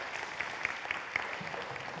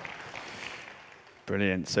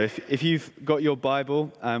Brilliant. So if you've got your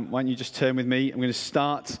Bible, why don't you just turn with me? I'm going to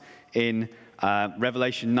start in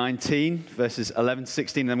Revelation 19, verses 11 to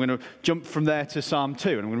 16. And I'm going to jump from there to Psalm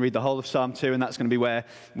 2. And I'm going to read the whole of Psalm 2, and that's going to be where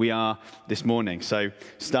we are this morning. So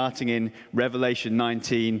starting in Revelation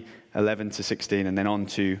 19, 11 to 16, and then on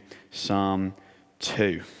to Psalm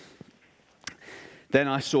 2. Then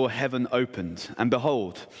I saw heaven opened, and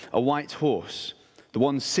behold, a white horse. The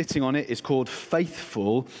one sitting on it is called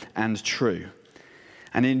Faithful and True.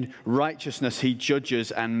 And in righteousness he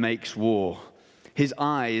judges and makes war. His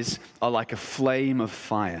eyes are like a flame of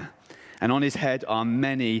fire, and on his head are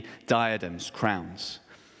many diadems, crowns.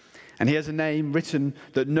 And he has a name written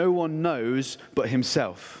that no one knows but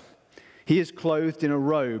himself. He is clothed in a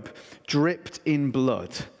robe dripped in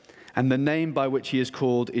blood, and the name by which he is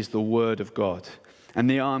called is the Word of God. And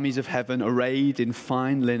the armies of heaven, arrayed in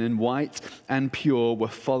fine linen, white and pure, were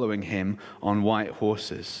following him on white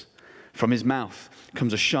horses. From his mouth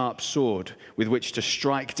comes a sharp sword with which to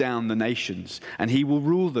strike down the nations, and he will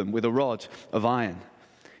rule them with a rod of iron.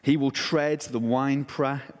 He will tread the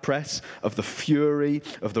winepress of the fury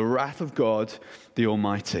of the wrath of God, the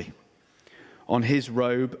Almighty. On his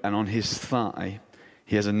robe and on his thigh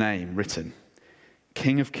he has a name written,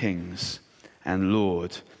 King of Kings and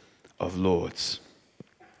Lord of Lords.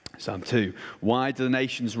 Psalm 2. Why do the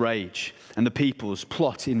nations rage and the peoples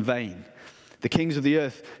plot in vain? The kings of the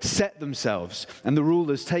earth set themselves, and the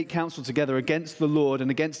rulers take counsel together against the Lord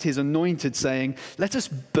and against his anointed, saying, let us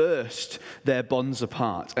burst their bonds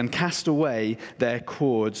apart and cast away their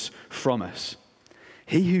cords from us.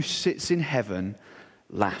 He who sits in heaven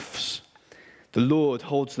laughs. The Lord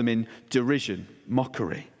holds them in derision,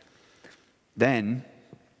 mockery. Then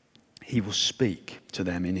he will speak to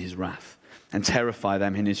them in his wrath and terrify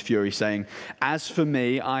them in his fury, saying, as for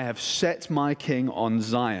me, I have set my king on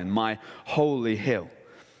Zion, my holy hill.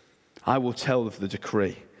 I will tell of the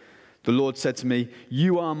decree. The Lord said to me,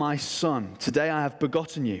 you are my son. Today I have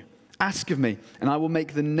begotten you. Ask of me, and I will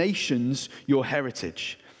make the nations your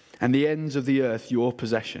heritage, and the ends of the earth your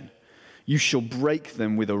possession. You shall break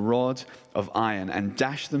them with a rod of iron, and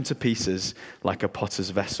dash them to pieces like a potter's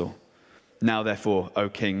vessel. Now therefore, O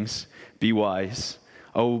kings, be wise.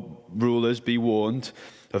 O rulers, be warned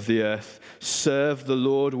of the earth. Serve the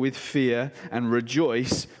Lord with fear and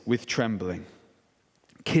rejoice with trembling.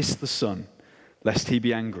 Kiss the Son, lest he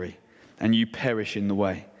be angry and you perish in the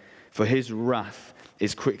way, for his wrath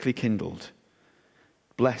is quickly kindled.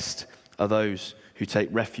 Blessed are those who take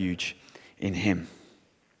refuge in him.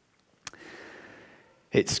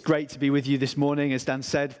 It's great to be with you this morning. As Dan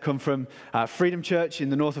said, I've come from Freedom Church in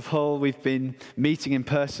the north of Hull. We've been meeting in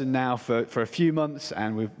person now for a few months,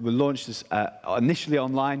 and we launched this initially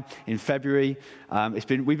online in February. We've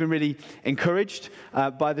been really encouraged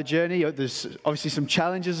by the journey. There's obviously some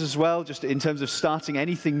challenges as well, just in terms of starting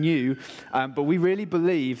anything new. But we really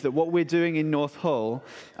believe that what we're doing in North Hull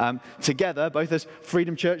together, both as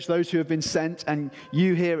Freedom Church, those who have been sent, and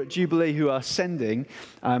you here at Jubilee who are sending,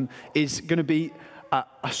 is going to be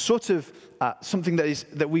a sort of something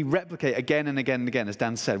that we replicate again and again and again, as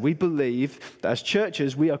Dan said. We believe that as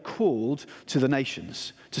churches, we are called to the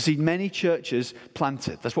nations, to see many churches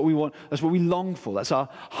planted. That's what we want. That's what we long for. That's our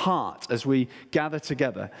heart as we gather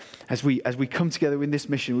together, as we come together in this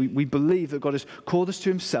mission. We believe that God has called us to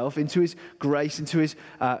himself, into his grace, into his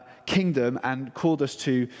kingdom, and called us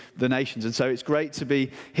to the nations. And so it's great to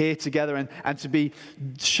be here together and to be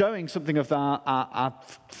showing something of our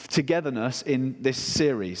togetherness in this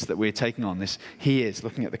series that we're taking on. This He Is,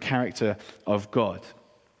 looking at the character of God.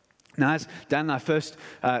 Now, as Dan and I first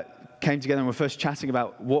came together and were first chatting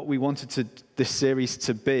about what we wanted this series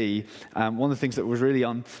to be, one of the things that was really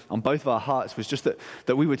on both of our hearts was just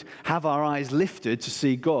that we would have our eyes lifted to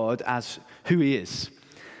see God as who he is.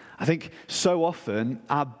 I think so often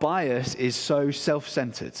our bias is so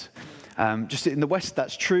self-centered. Just in the West,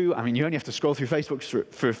 that's true. I mean, you only have to scroll through Facebook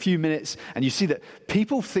for a few minutes, and you see that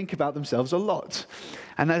people think about themselves a lot.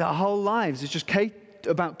 And that our whole lives is just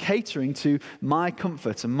about catering to my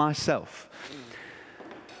comfort and myself.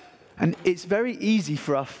 And it's very easy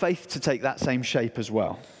for our faith to take that same shape as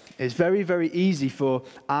well. It's very, very easy for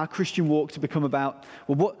our Christian walk to become about,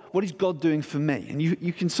 well, what is God doing for me? And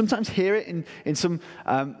you can sometimes hear it in some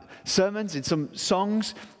sermons, in some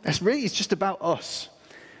songs. It's just about us.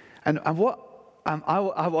 And what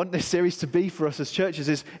I want this series to be for us as churches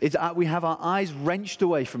is that we have our eyes wrenched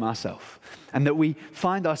away from ourselves, and that we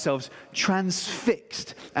find ourselves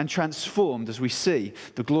transfixed and transformed as we see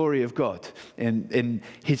the glory of God in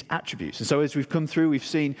his attributes. And so as we've come through, we've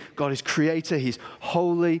seen God is creator, he's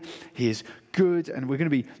holy, he is good, and we're going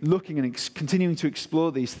to be looking and continuing to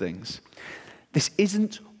explore these things. This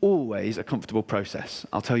isn't always a comfortable process.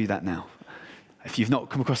 I'll tell you that now. If you've not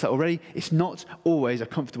come across that already, it's not always a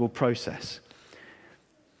comfortable process.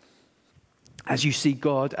 As you see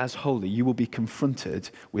God as holy, you will be confronted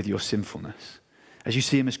with your sinfulness. As you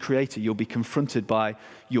see him as creator, you'll be confronted by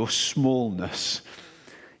your smallness.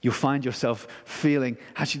 You'll find yourself feeling,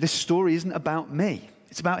 actually, this story isn't about me.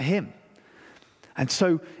 It's about him. And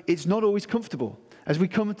so it's not always comfortable. As we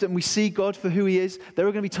come and we see God for who he is, there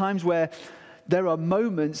are going to be times where there are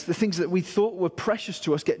moments, the things that we thought were precious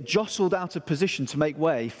to us get jostled out of position to make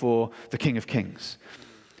way for the King of Kings.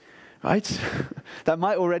 Right? That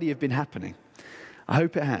might already have been happening. I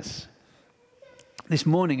hope it has. This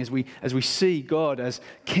morning, as we see God as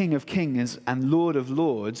King of Kings and Lord of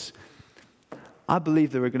Lords, I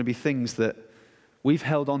believe there are going to be things that we've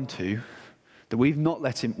held on to, that we've not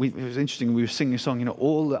let him. It was interesting, we were singing a song,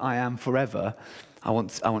 all that I am forever, I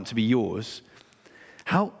want to be yours.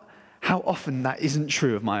 How often that isn't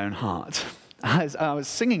true of my own heart. As I was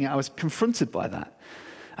singing it, I was confronted by that.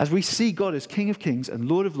 As we see God as King of Kings and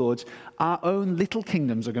Lord of Lords, our own little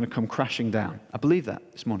kingdoms are going to come crashing down. I believe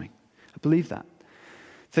that this morning. I believe that.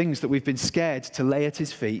 Things that we've been scared to lay at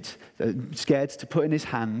his feet, scared to put in his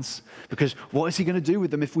hands, because what is he going to do with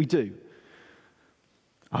them if we do?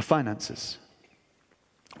 Our finances.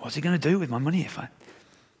 What's he going to do with my money if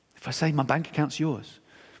I say my bank account's yours?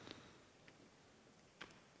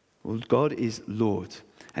 Well, God is Lord,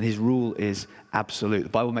 and his rule is absolute. The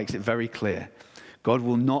Bible makes it very clear. God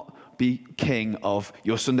will not be king of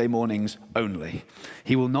your Sunday mornings only.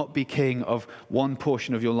 He will not be king of one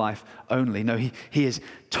portion of your life only. No, he is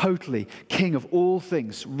totally king of all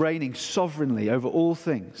things, reigning sovereignly over all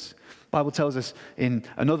things. The Bible tells us in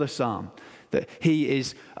another psalm that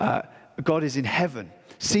God is in heaven,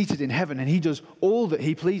 seated in heaven, and he does all that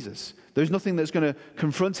he pleases. There's nothing that's going to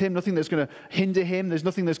confront him, nothing that's going to hinder him. There's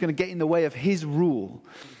nothing that's going to get in the way of his rule.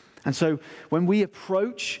 And so when we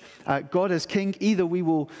approach God as king, either we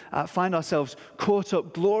will find ourselves caught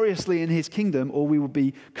up gloriously in his kingdom, or we will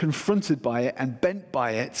be confronted by it and bent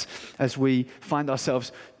by it as we find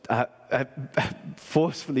ourselves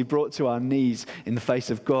forcefully brought to our knees in the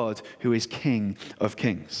face of God, who is King of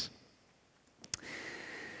Kings.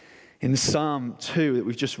 In Psalm 2 that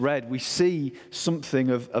we've just read, we see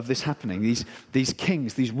something of this happening. These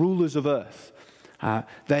kings, these rulers of earth,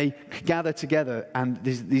 they gather together, and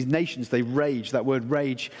these nations, they rage. That word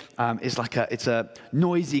rage is it's a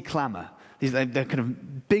noisy clamor. They're kind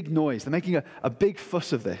of big noise. They're making a big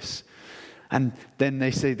fuss of this. And then they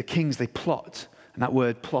say the kings, they plot. And that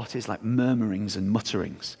word plot is like murmurings and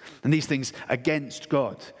mutterings. And these things against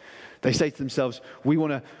God. They say to themselves, we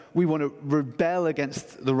want to rebel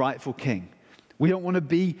against the rightful king. We don't want to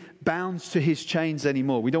be bound to his chains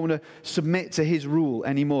anymore. We don't want to submit to his rule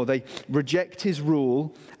anymore. They reject his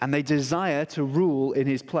rule, and they desire to rule in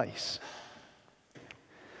his place.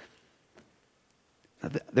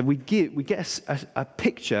 Then we get a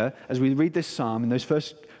picture, as we read this psalm in those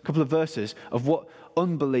first couple of verses, of what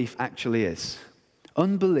unbelief actually is.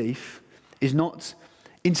 Unbelief is not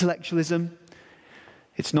intellectualism.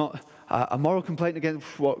 It's not a moral complaint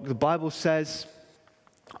against what the Bible says.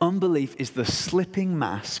 Unbelief is the slipping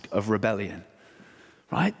mask of rebellion,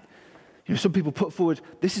 right? Some people put forward,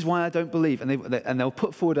 this is why I don't believe, and they'll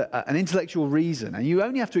put forward an intellectual reason, and you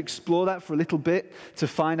only have to explore that for a little bit to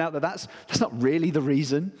find out that that's not really the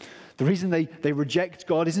reason. The reason they reject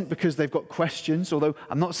God isn't because they've got questions, although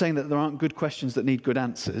I'm not saying that there aren't good questions that need good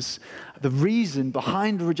answers. The reason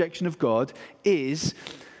behind the rejection of God is,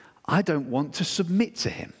 I don't want to submit to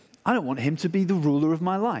him. I don't want him to be the ruler of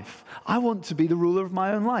my life. I want to be the ruler of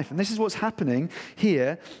my own life. And this is what's happening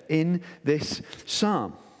here in this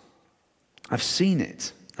psalm. I've seen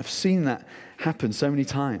it. I've seen that happen so many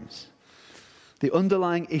times. The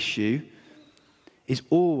underlying issue is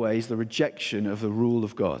always the rejection of the rule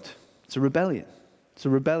of God. It's a rebellion. It's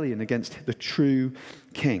a rebellion against the true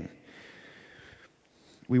king.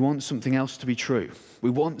 We want something else to be true. We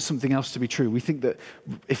want something else to be true. We think that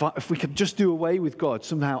if we could just do away with God,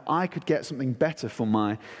 somehow I could get something better for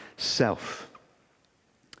myself.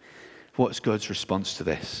 What's God's response to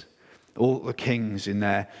this? All the kings in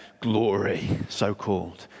their glory,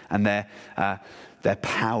 so-called, and their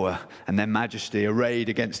power and their majesty arrayed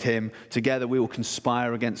against him. Together we will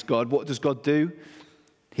conspire against God. What does God do?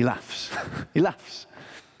 He laughs. He laughs.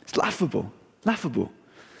 It's laughable. Laughable.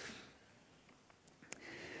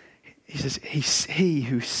 He says, he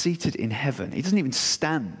who's seated in heaven. He doesn't even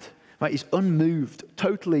stand, right? He's unmoved,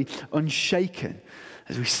 totally unshaken,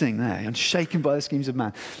 as we sing there, unshaken by the schemes of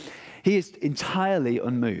man. He is entirely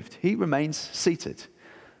unmoved. He remains seated.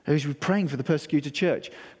 Who's praying for the persecuted church.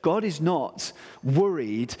 God is not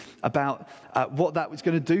worried about what that was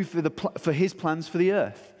going to do for his plans for the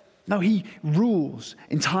earth. No, he rules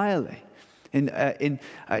entirely.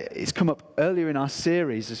 It's come up earlier in our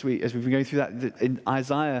series as we've been going through that in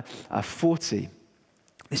Isaiah 40.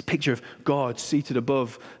 This picture of God seated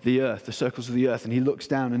above the earth, the circles of the earth, and he looks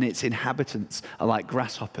down and its inhabitants are like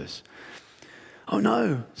grasshoppers. Oh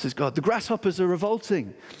no, says God, the grasshoppers are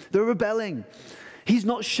revolting. They're rebelling. He's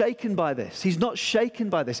not shaken by this. He's not shaken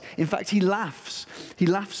by this. In fact, he laughs. He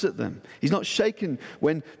laughs at them. He's not shaken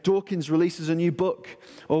when Dawkins releases a new book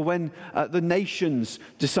or when the nations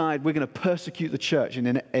decide we're going to persecute the church in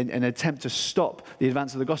an attempt to stop the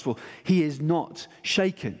advance of the gospel. He is not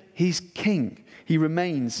shaken. He's king. He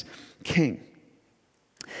remains king.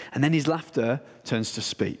 And then his laughter turns to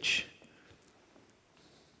speech.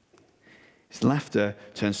 His laughter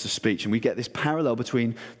turns to speech, and we get this parallel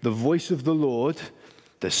between the voice of the Lord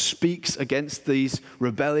that speaks against these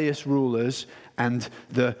rebellious rulers and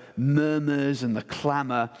the murmurs and the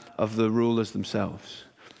clamor of the rulers themselves.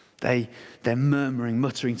 They're murmuring,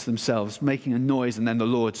 muttering to themselves, making a noise, and then the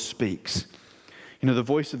Lord speaks. You know, the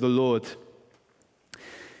voice of the Lord,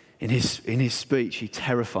 in his speech, he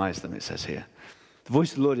terrifies them, it says here. The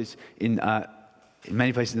voice of the Lord is in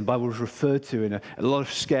many places in the Bible is referred to in a lot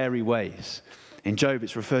of scary ways. In Job,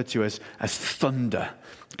 it's referred to as thunder,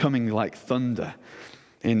 coming like thunder.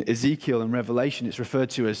 In Ezekiel and Revelation, it's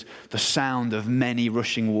referred to as the sound of many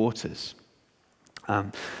rushing waters.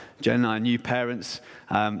 Jen and I are new parents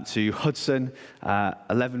to Hudson,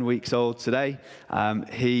 11 weeks old today.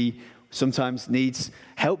 He sometimes needs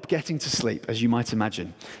help getting to sleep, as you might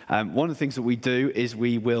imagine. One of the things that we do is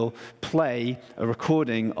we will play a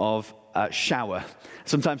recording of shower.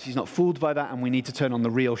 Sometimes he's not fooled by that, and we need to turn on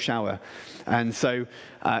the real shower. And so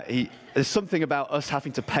there's something about us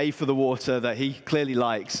having to pay for the water that he clearly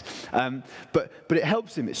likes. But it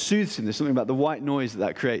helps him. It soothes him. There's something about the white noise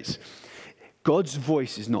that creates. God's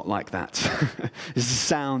voice is not like that. It's the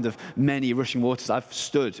sound of many rushing waters. I've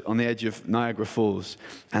stood on the edge of Niagara Falls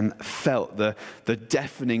and felt the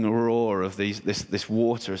deafening roar of this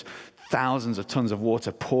water as thousands of tons of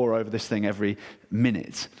water pour over this thing every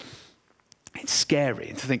minute. It's scary.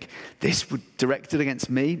 And to think this directed against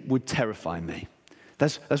me would terrify me.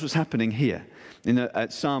 That's what's happening here.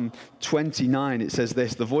 At Psalm 29, it says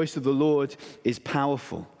this: the voice of the Lord is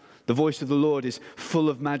powerful. The voice of the Lord is full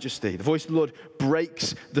of majesty. The voice of the Lord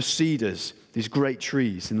breaks the cedars, these great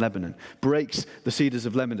trees in Lebanon, breaks the cedars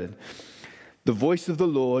of Lebanon. The voice of the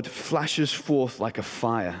Lord flashes forth like a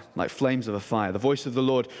fire, like flames of a fire. The voice of the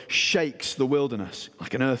Lord shakes the wilderness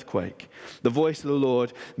like an earthquake. The voice of the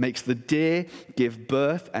Lord makes the deer give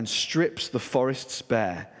birth and strips the forests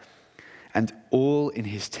bare. And all in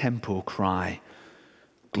his temple cry,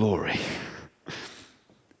 glory.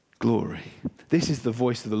 Glory. This is the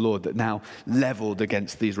voice of the Lord that now leveled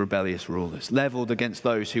against these rebellious rulers, leveled against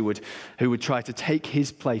those who would try to take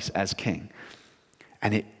his place as king.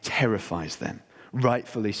 And it terrifies them,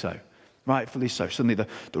 rightfully so. Rightfully so. Suddenly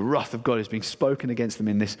the wrath of God is being spoken against them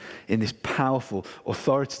in this powerful,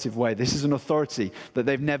 authoritative way. This is an authority that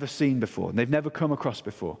they've never seen before, and they've never come across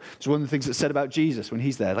before. It's one of the things that's said about Jesus when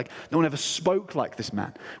he's there. Like, no one ever spoke like this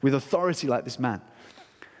man, with authority like this man.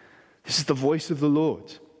 This is the voice of the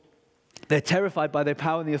Lord. They're terrified by their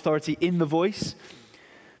power and the authority in the voice,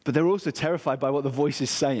 but they're also terrified by what the voice is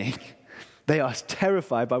saying. They are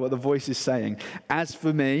terrified by what the voice is saying. As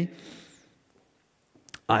for me,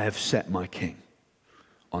 I have set my king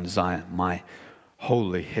on Zion, my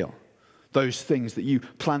holy hill. Those things that you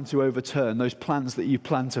plan to overturn, those plans that you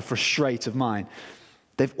plan to frustrate of mine,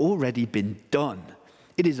 they've already been done.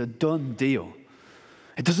 It is a done deal.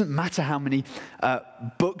 It doesn't matter how many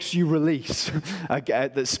books you release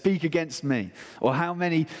that speak against me, or how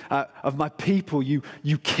many of my people you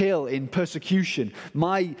kill in persecution.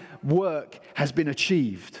 My work has been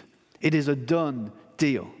achieved. It is a done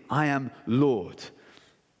deal. I am Lord.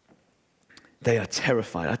 They are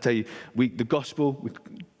terrified. I tell you, the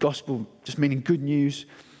gospel just meaning good news,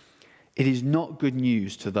 it is not good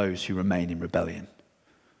news to those who remain in rebellion.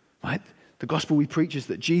 Right? The gospel we preach is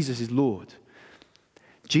that Jesus is Lord.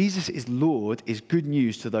 Jesus is Lord is good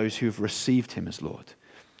news to those who have received him as Lord.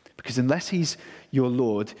 Because unless he's your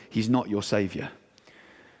Lord, he's not your Savior.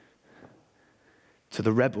 To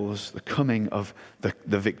the rebels, the coming of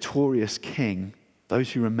the victorious King, those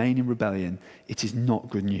who remain in rebellion, it is not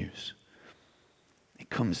good news. It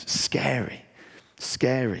comes scary.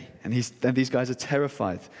 And these guys are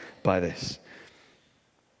terrified by this.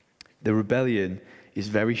 The rebellion is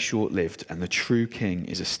very short-lived, and the true King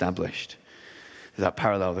is established. There's that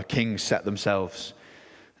parallel. The kings set themselves,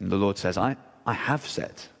 and the Lord says, I I have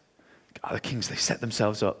set. Other kings, they set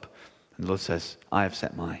themselves up. And the Lord says, I have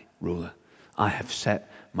set my ruler. I have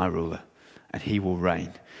set my ruler, and he will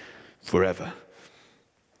reign forever.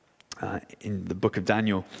 In the book of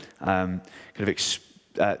Daniel,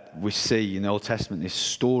 we see in the Old Testament these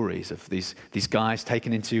stories of these guys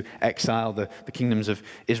taken into exile. The kingdoms of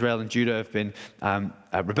Israel and Judah have been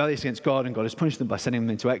rebellious against God, and God has punished them by sending them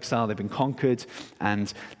into exile. They've been conquered,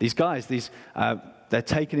 and these guys, they're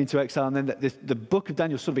taken into exile. And then the book of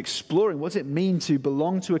Daniel is sort of exploring what does it mean to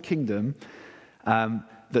belong to a kingdom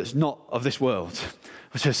that's not of this world.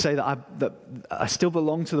 Which is to say that I still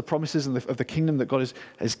belong to the promises of the kingdom that God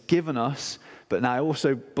has given us, but now I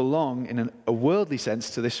also belong in a worldly sense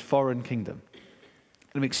to this foreign kingdom.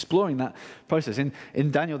 And I'm exploring that process.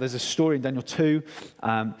 In Daniel, there's a story in Daniel 2.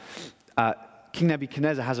 King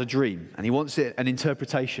Nebuchadnezzar has a dream, and he wants an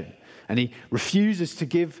interpretation. And he refuses to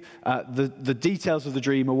give the details of the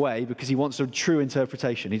dream away because he wants a true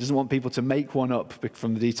interpretation. He doesn't want people to make one up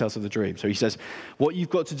from the details of the dream. So he says, what you've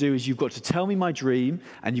got to do is you've got to tell me my dream,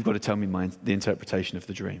 and you've got to tell me the interpretation of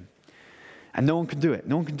the dream. And no one can do it.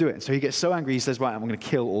 No one can do it. And so he gets so angry, he says, right, I'm going to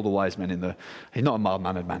kill all the wise men he's not a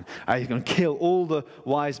mild-mannered man. He's going to kill all the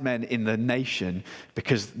wise men in the nation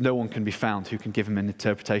because no one can be found who can give him an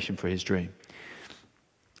interpretation for his dream.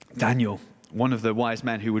 Daniel, one of the wise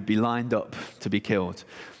men who would be lined up to be killed,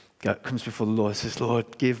 comes before the Lord and says,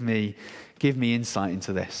 Lord, give me insight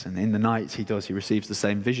into this. And in the night he receives the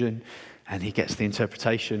same vision, and he gets the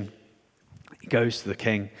interpretation. He goes to the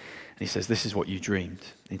king, and he says, this is what you dreamed.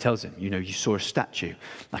 And he tells him, you saw a statue,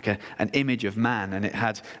 like an image of man, and it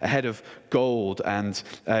had a head of gold and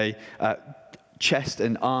a chest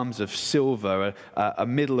and arms of silver, a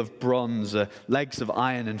middle of bronze, legs of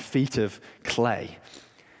iron and feet of clay.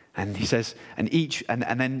 And he says, and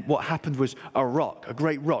then what happened was a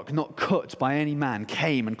great rock, not cut by any man,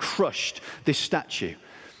 came and crushed this statue.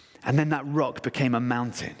 And then that rock became a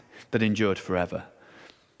mountain that endured forever.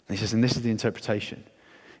 And he says, and this is the interpretation.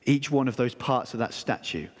 Each one of those parts of that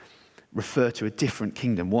statue refer to a different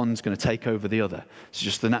kingdom. One's going to take over the other. It's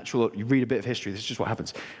just the natural, you read a bit of history, this is just what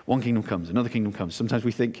happens. One kingdom comes, another kingdom comes. Sometimes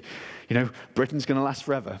we think, Britain's going to last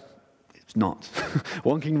forever. It's not.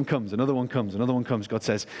 One kingdom comes, another one comes, another one comes. God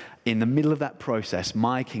says, in the middle of that process,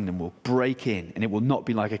 my kingdom will break in, and it will not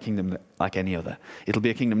be like a kingdom like any other. It'll be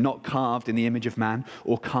a kingdom not carved in the image of man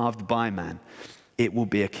or carved by man. It will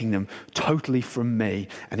be a kingdom totally from me,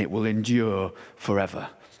 and it will endure forever.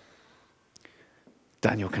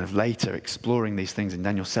 Daniel kind of later exploring these things in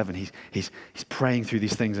Daniel 7, he's praying through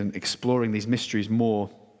these things and exploring these mysteries more.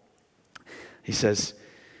 He says,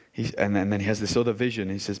 and then he has this other vision.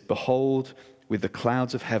 He says, behold, with the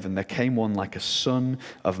clouds of heaven there came one like a son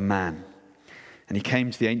of man. And he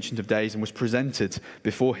came to the Ancient of Days and was presented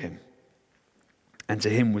before him. And to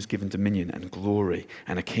him was given dominion and glory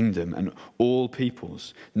and a kingdom, and all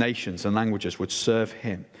peoples, nations, and languages would serve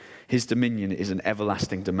him. His dominion is an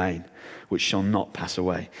everlasting domain which shall not pass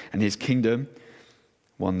away, and his kingdom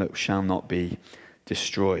one that shall not be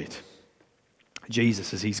destroyed.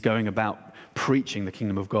 Jesus, as he's going about preaching the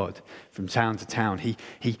kingdom of God from town to town, he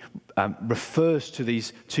refers to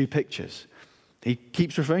these two pictures. He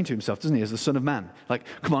keeps referring to himself, doesn't he, as the Son of Man. Like,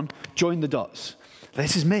 come on, join the dots.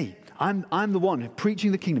 This is me. I'm the one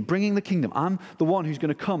preaching the kingdom, bringing the kingdom. I'm the one who's going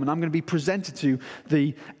to come, and I'm going to be presented to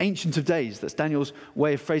the Ancient of Days. That's Daniel's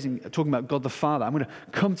way of talking about God the Father. I'm going to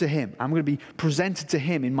come to him. I'm going to be presented to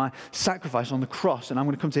him in my sacrifice on the cross, and I'm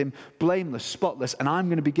going to come to him blameless, spotless, and I'm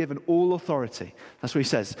going to be given all authority. That's what he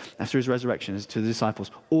says after his resurrection to the disciples.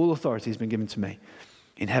 All authority has been given to me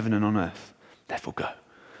in heaven and on earth. Therefore go.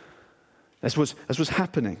 That's what's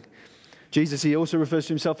happening. Jesus, he also refers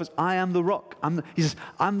to himself as, I am the rock. He says,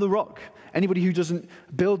 I'm the rock. Anybody who doesn't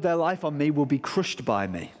build their life on me will be crushed by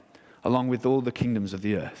me, along with all the kingdoms of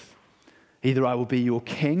the earth. Either I will be your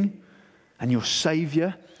king and your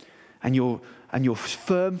savior and your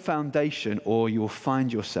firm foundation, or you will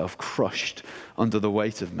find yourself crushed under the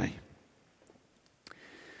weight of me.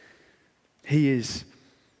 He is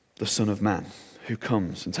the Son of Man who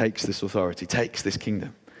comes and takes this authority, takes this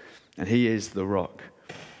kingdom, and he is the rock.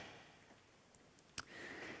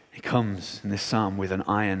 He comes in this psalm with an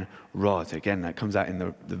iron rod. Again, that comes out in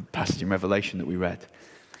the passage in Revelation that we read.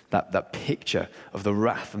 That picture of the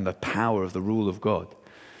wrath and the power of the rule of God.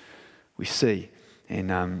 We see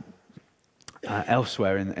in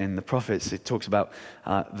elsewhere in the prophets, it talks about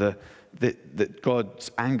that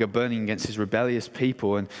God's anger burning against his rebellious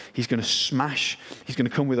people, and he's going to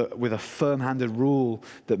come with a firm-handed rule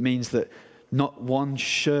that means that not one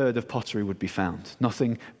sherd of pottery would be found.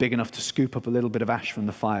 Nothing big enough to scoop up a little bit of ash from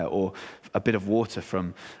the fire or a bit of water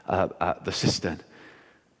from the cistern.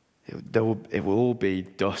 it will all be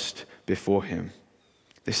dust before him.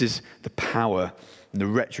 This is the power and the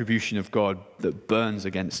retribution of God that burns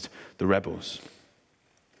against the rebels.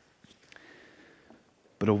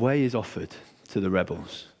 But a way is offered to the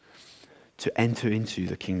rebels to enter into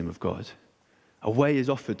the kingdom of God. A way is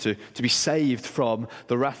offered to be saved from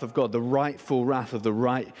the wrath of God, the rightful wrath of the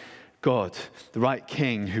right God, the right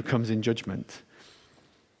king who comes in judgment.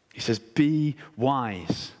 He says, be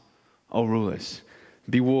wise, O rulers,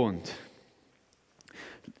 be warned.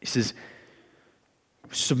 He says,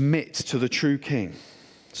 submit to the true king.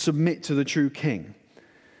 Submit to the true king.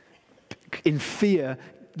 In fear,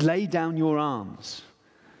 lay down your arms.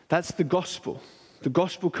 That's the gospel. The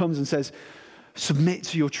gospel comes and says, submit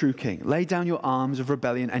to your true king. Lay down your arms of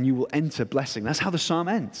rebellion and you will enter blessing. That's how the psalm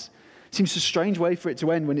ends. It seems a strange way for it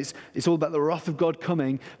to end when it's all about the wrath of God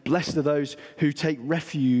coming. Blessed are those who take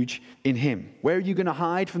refuge in him. Where are you going to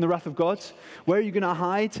hide from the wrath of God? Where are you going to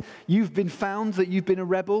hide? You've been found that you've been a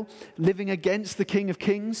rebel, living against the King of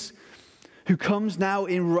Kings, who comes now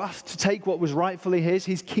in wrath to take what was rightfully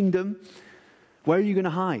his kingdom. Where are you going to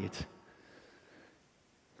hide?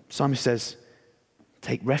 Psalmist says,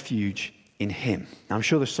 take refuge in him. Now, I'm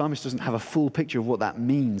sure the psalmist doesn't have a full picture of what that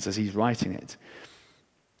means as he's writing it.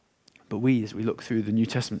 But as we look through the New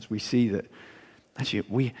Testament, we see that actually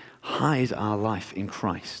we hide our life in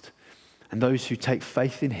Christ. And those who take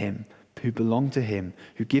faith in him, who belong to him,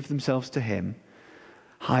 who give themselves to him,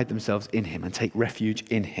 hide themselves in him and take refuge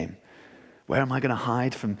in him. Where am I going to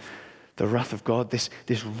hide from the wrath of God?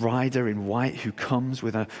 This rider in white who comes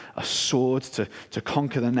with a sword to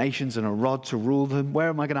conquer the nations and a rod to rule them. Where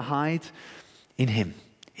am I going to hide? In him.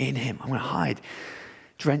 In him. I'm going to hide,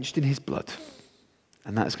 drenched in his blood.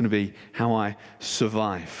 And that's going to be how I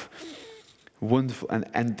survive. Wonderful.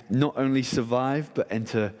 And not only survive, but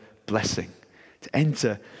enter blessing. To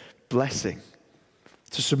enter blessing.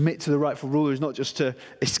 To submit to the rightful ruler is not just to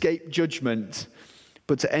escape judgment,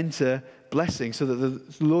 but to enter blessing. So that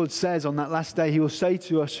the Lord says on that last day, he will say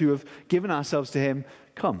to us who have given ourselves to him,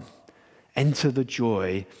 come, enter the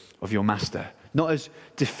joy of your master. Not as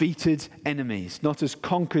defeated enemies, not as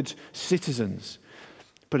conquered citizens,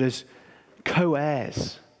 but as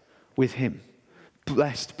co-heirs with him,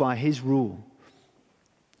 blessed by his rule.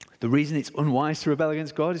 The reason it's unwise to rebel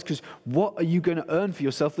against God is because what are you going to earn for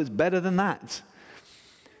yourself that's better than that?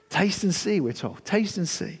 Taste and see, we're told. Taste and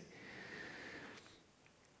see.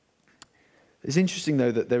 It's interesting,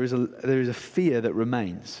 though, that there is a fear that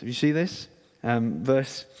remains. Do you see this?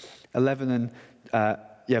 Verse 11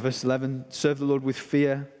 verse 11. Serve the Lord with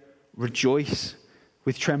fear, rejoice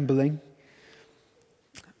with trembling.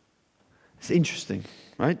 It's interesting,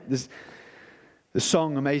 right? The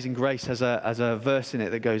song "Amazing Grace" has a verse in it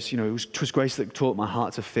that goes, "'Twas grace that taught my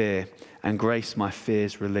heart to fear, and grace my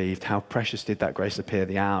fears relieved. How precious did that grace appear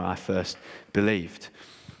the hour I first believed."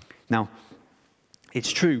 Now,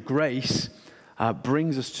 it's true, grace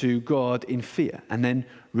brings us to God in fear and then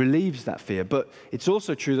relieves that fear. But it's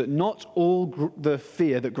also true that not all the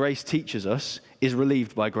fear that grace teaches us is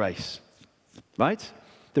relieved by grace, right?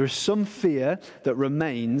 There is some fear that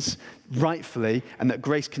remains rightfully and that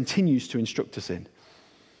grace continues to instruct us in.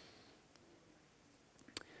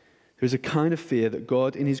 There is a kind of fear that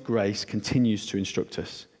God in his grace continues to instruct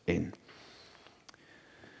us in.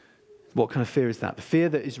 What kind of fear is that? The fear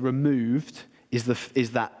that is removed is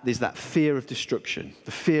that fear of destruction,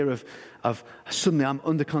 the fear of suddenly I'm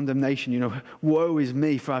under condemnation. Woe is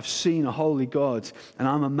me, for I've seen a holy God, and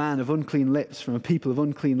I'm a man of unclean lips from a people of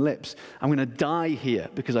unclean lips. I'm going to die here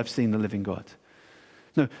because I've seen the living God.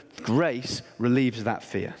 No, grace relieves that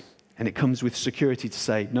fear, and it comes with security to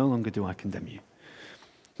say, no longer do I condemn you.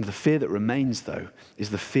 And the fear that remains, though, is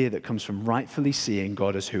the fear that comes from rightfully seeing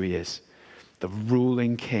God as who he is, the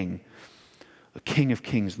ruling king, the King of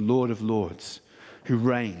Kings, Lord of Lords, who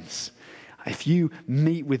reigns. If you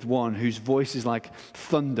meet with one whose voice is like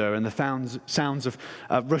thunder and the sounds of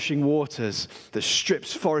rushing waters that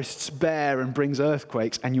strips forests bare and brings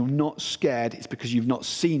earthquakes, and you're not scared, it's because you've not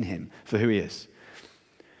seen him for who he is.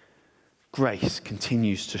 Grace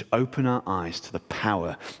continues to open our eyes to the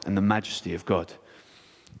power and the majesty of God.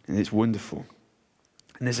 And it's wonderful.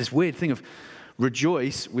 And there's this weird thing of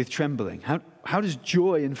rejoice with trembling. How does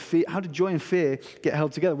joy and fear get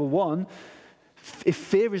held together? Well, one, if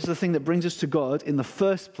fear is the thing that brings us to God in the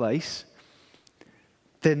first place,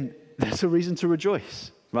 then that's a reason to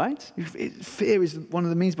rejoice, right? Fear is one of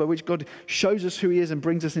the means by which God shows us who he is and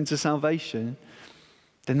brings us into salvation,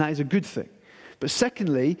 then that is a good thing. But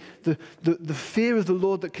secondly, the fear of the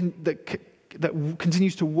Lord that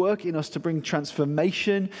continues to work in us to bring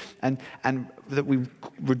transformation and that we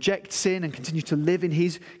reject sin and continue to live in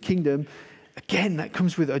his kingdom again, that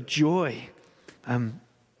comes with a joy.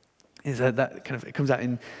 It comes out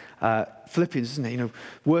in Philippians, doesn't it?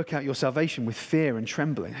 Work out your salvation with fear and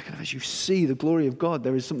trembling. As you see the glory of God,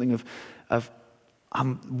 there is something of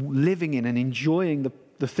I'm living in and enjoying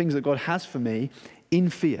the things that God has for me in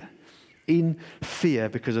fear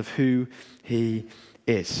because of who he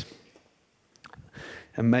is.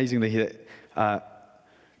 Amazingly,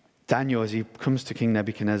 Daniel, as he comes to King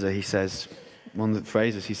Nebuchadnezzar, he says, one of the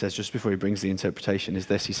phrases he says just before he brings the interpretation is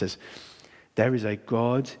this. He says, there is a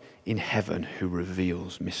God in heaven who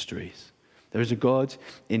reveals mysteries. There is a God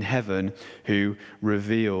in heaven who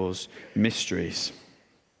reveals mysteries.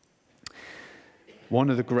 One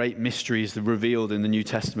of the great mysteries that revealed in the New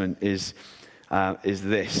Testament is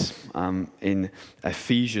this, in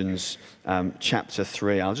Ephesians chapter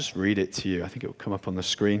 3. I'll just read it to you. I think it will come up on the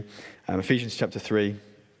screen. Ephesians chapter 3.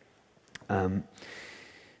 And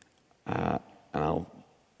I'll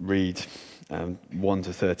read 1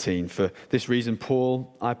 to 13. For this reason,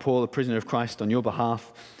 I, Paul, a prisoner of Christ, on your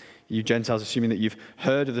behalf, you Gentiles, assuming that you've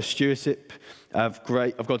heard of the stewardship of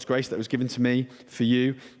God's grace that was given to me for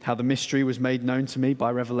you, how the mystery was made known to me by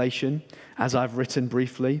revelation, as I've written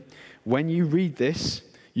briefly. When you read this,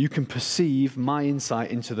 you can perceive my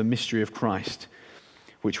insight into the mystery of Christ,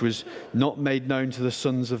 which was not made known to the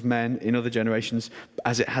sons of men in other generations,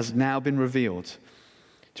 as it has now been revealed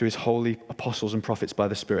to his holy apostles and prophets by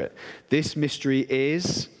the Spirit. This mystery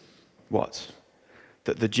is what?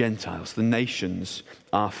 That the Gentiles, the nations,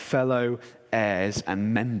 are fellow heirs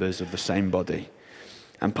and members of the same body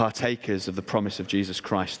and partakers of the promise of Jesus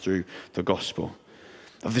Christ through the gospel.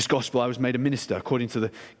 Of this gospel I was made a minister according to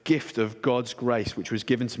the gift of God's grace which was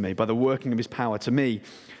given to me by the working of his power. To me,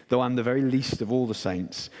 though I'm the very least of all the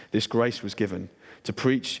saints, this grace was given to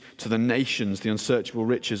preach to the nations the unsearchable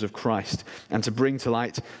riches of Christ and to bring to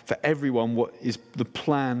light for everyone what is the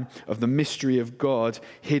plan of the mystery of God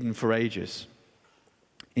hidden for ages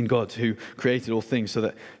in God who created all things, so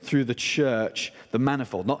that through the church, the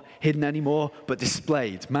manifold, not hidden anymore, but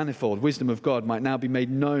displayed, manifold wisdom of God might now be made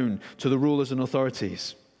known to the rulers and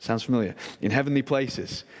authorities. Sounds familiar? In heavenly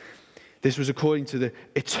places. This was according to the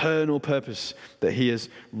eternal purpose that he has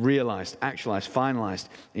realized, actualized, finalized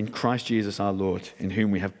in Christ Jesus our Lord, in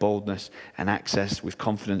whom we have boldness and access with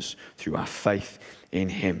confidence through our faith in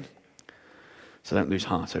him. So don't lose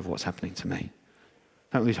heart over what's happening to me.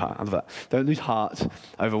 Don't lose heart. I love that. Don't lose heart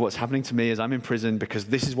over what's happening to me as I'm in prison, because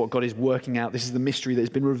this is what God is working out. This is the mystery that has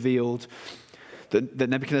been revealed, that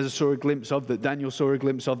Nebuchadnezzar saw a glimpse of, that Daniel saw a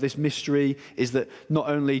glimpse of. This mystery is that not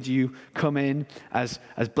only do you come in as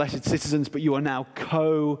blessed citizens, but you are now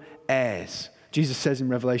co-heirs. Jesus says in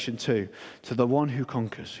Revelation 2, to the one who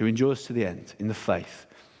conquers, who endures to the end in the faith,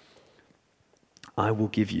 I will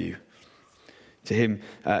give you. To him,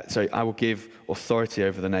 I will give authority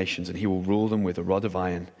over the nations, and he will rule them with a rod of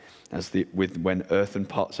iron, when earthen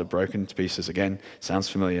pots are broken to pieces. Again, sounds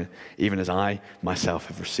familiar. Even as I myself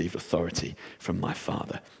have received authority from my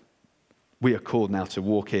Father. We are called now to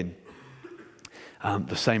walk in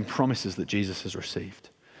the same promises that Jesus has received.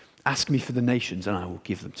 Ask me for the nations, and I will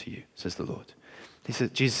give them to you, says the Lord.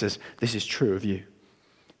 Jesus says, this is true of you.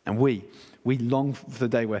 And we long for the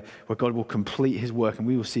day where God will complete his work and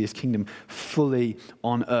we will see his kingdom fully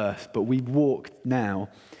on earth. But we walk now,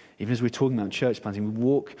 even as we're talking about church planting, we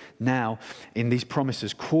walk now in these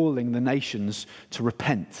promises, calling the nations to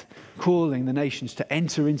repent, calling the nations to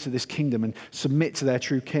enter into this kingdom and submit to their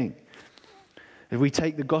true king. As we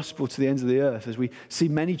take the gospel to the ends of the earth, as we see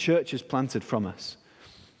many churches planted from us,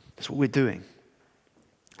 that's what we're doing.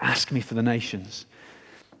 Ask me for the nations.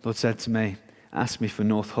 The Lord said to me, ask me for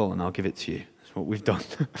North Hull and I'll give it to you. That's what we've done.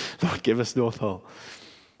 Lord, give us North Hull.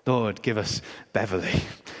 Lord, give us Beverley.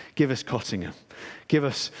 Give us Cottingham. Give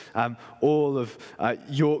us all of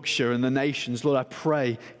Yorkshire and the nations. Lord, I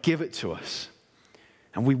pray, give it to us.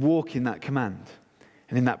 And we walk in that command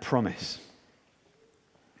and in that promise.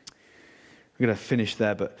 We're going to finish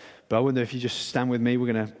there, but I wonder if you just stand with me.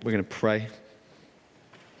 We're going to pray.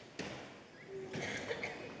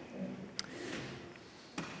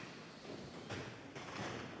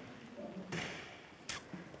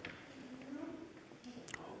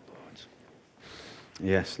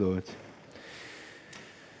 Yes, Lord.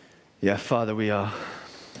 Yeah, Father, we're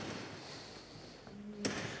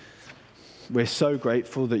so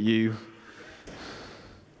grateful that you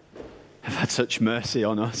have had such mercy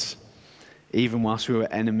on us, even whilst we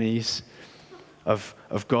were enemies of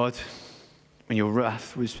God. When your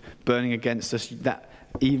wrath was burning against us,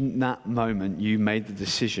 even that moment you made the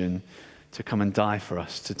decision to come and die for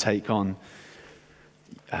us, to take on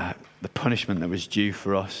the punishment that was due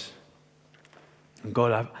for us. And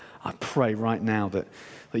God, I pray right now that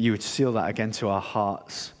you would seal that again to our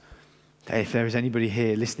hearts. That if there is anybody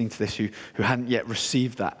here listening to this who hadn't yet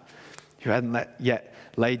received that, who hadn't yet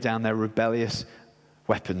laid down their rebellious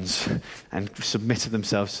weapons and submitted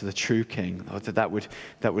themselves to the true King, Lord,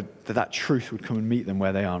 that truth would come and meet them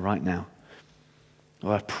where they are right now.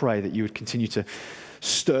 Lord, I pray that you would continue to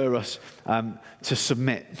stir us to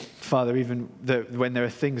submit. Father, even when there are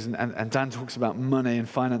things, and Dan talks about money and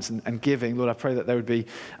finance and giving, Lord, I pray that there would be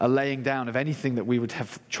a laying down of anything that we would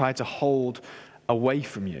have tried to hold away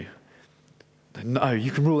from you. No,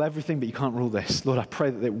 you can rule everything, but you can't rule this. Lord, I pray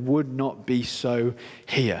that it would not be so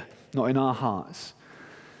here, not in our hearts.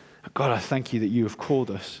 God, I thank you that you have called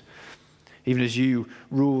us, even as you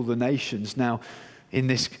rule the nations. Now, in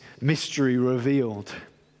this mystery revealed,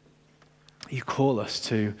 you call us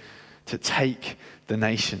to take the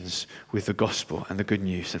nations with the gospel and the good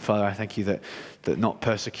news. And Father, I thank you that not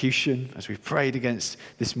persecution, as we've prayed against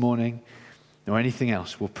this morning, nor anything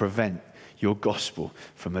else will prevent your gospel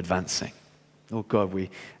from advancing. Lord God, we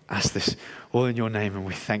ask this all in your name and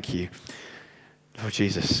we thank you. Lord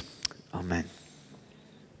Jesus, amen.